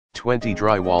20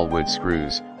 drywall wood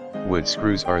screws. Wood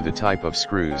screws are the type of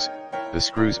screws. The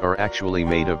screws are actually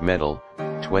made of metal.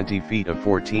 20 feet of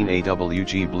 14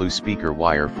 AWG blue speaker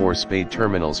wire for Spade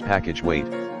terminals. Package weight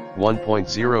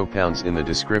 1.0 pounds. In the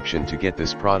description to get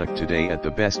this product today at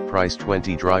the best price.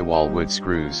 20 drywall wood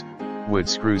screws. Wood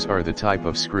screws are the type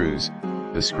of screws.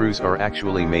 The screws are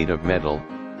actually made of metal.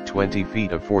 20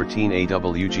 feet of 14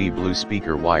 AWG blue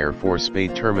speaker wire for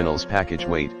Spade terminals. Package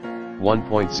weight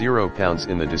 1.0 pounds.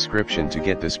 In the description to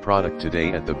get this product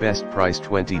today at the best price.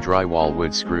 20 drywall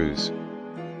wood screws.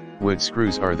 Wood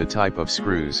screws are the type of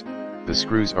screws. The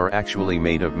screws are actually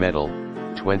made of metal.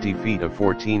 20 feet of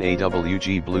 14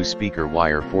 AWG blue speaker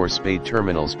wire for Spade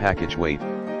terminals. Package weight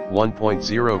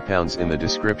 1.0 pounds. In the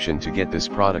description to get this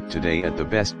product today at the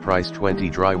best price. 20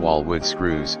 drywall wood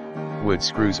screws. Wood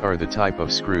screws are the type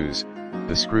of screws.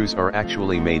 The screws are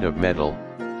actually made of metal.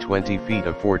 20 feet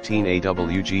of 14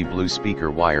 AWG blue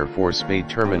speaker wire for Spade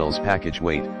terminals. Package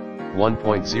weight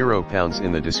 1.0 pounds.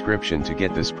 In the description to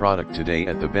get this product today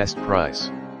at the best price.